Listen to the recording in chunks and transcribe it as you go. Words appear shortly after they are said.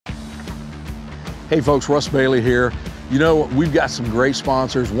Hey folks, Russ Bailey here. You know, we've got some great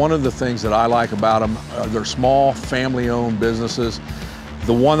sponsors. One of the things that I like about them, they're small, family-owned businesses.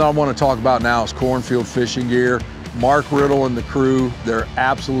 The one that I want to talk about now is Cornfield Fishing Gear. Mark Riddle and the crew, they're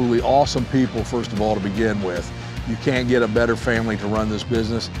absolutely awesome people, first of all, to begin with. You can't get a better family to run this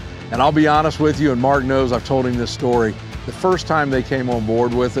business. And I'll be honest with you, and Mark knows, I've told him this story. The first time they came on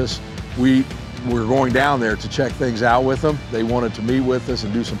board with us, we were going down there to check things out with them. They wanted to meet with us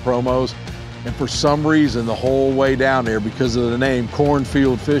and do some promos. And for some reason, the whole way down there, because of the name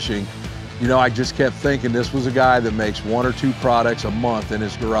Cornfield Fishing, you know, I just kept thinking this was a guy that makes 1 or 2 products a month in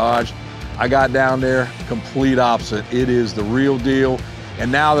his garage. I got down there, complete opposite. It is the real deal.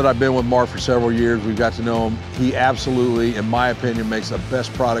 And now that I've been with Mark for several years, we've got to know him. He absolutely, in my opinion, makes the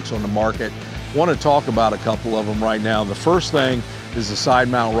best products on the market. I want to talk about a couple of them right now. The first thing is the side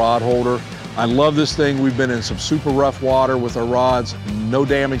mount rod holder. I love this thing. We've been in some super rough water with our rods, no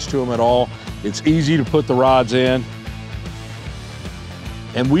damage to them at all. It's easy to put the rods in.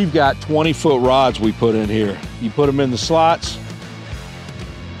 And we've got 20-foot rods we put in here. You put them in the slots,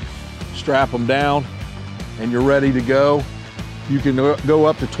 strap them down, and you're ready to go. You can go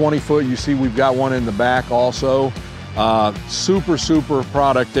up to 20 foot. You see we've got one in the back also. Super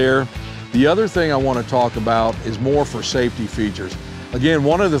product there. The other thing I want to talk about is more for safety features. Again,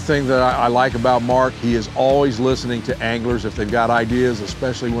 one of the things that I like about Mark, he is always listening to anglers if they've got ideas,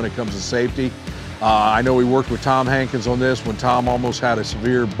 especially when it comes to safety. I know we worked with Tom Hankins on this when Tom almost had a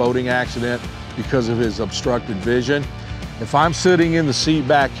severe boating accident because of his obstructed vision. If I'm sitting in the seat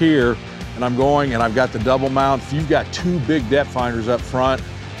back here and I'm going and I've got the double mount, if you've got 2 big depth finders up front,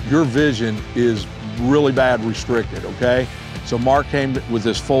 your vision is really bad restricted, okay? So Mark came with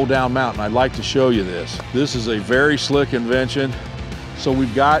this fold down mount, and I'd like to show you this. This is a very slick invention. So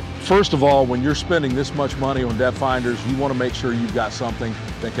we've got, first of all, when you're spending this much money on depth finders, you want to make sure you've got something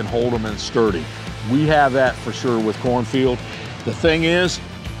that can hold them and sturdy. We have that for sure with Cornfield. The thing is,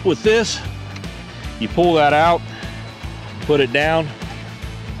 with this, you pull that out, put it down,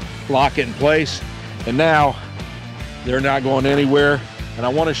 lock it in place, and now they're not going anywhere. And I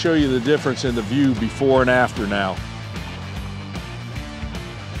want to show you the difference in the view before and after now.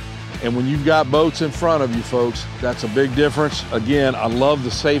 And when you've got boats in front of you, folks, that's a big difference. Again, I love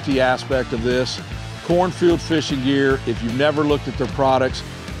the safety aspect of this. Cornfield Fishing Gear, if you've never looked at their products,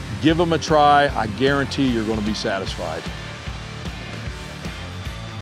 give them a try. I guarantee you're going to be satisfied.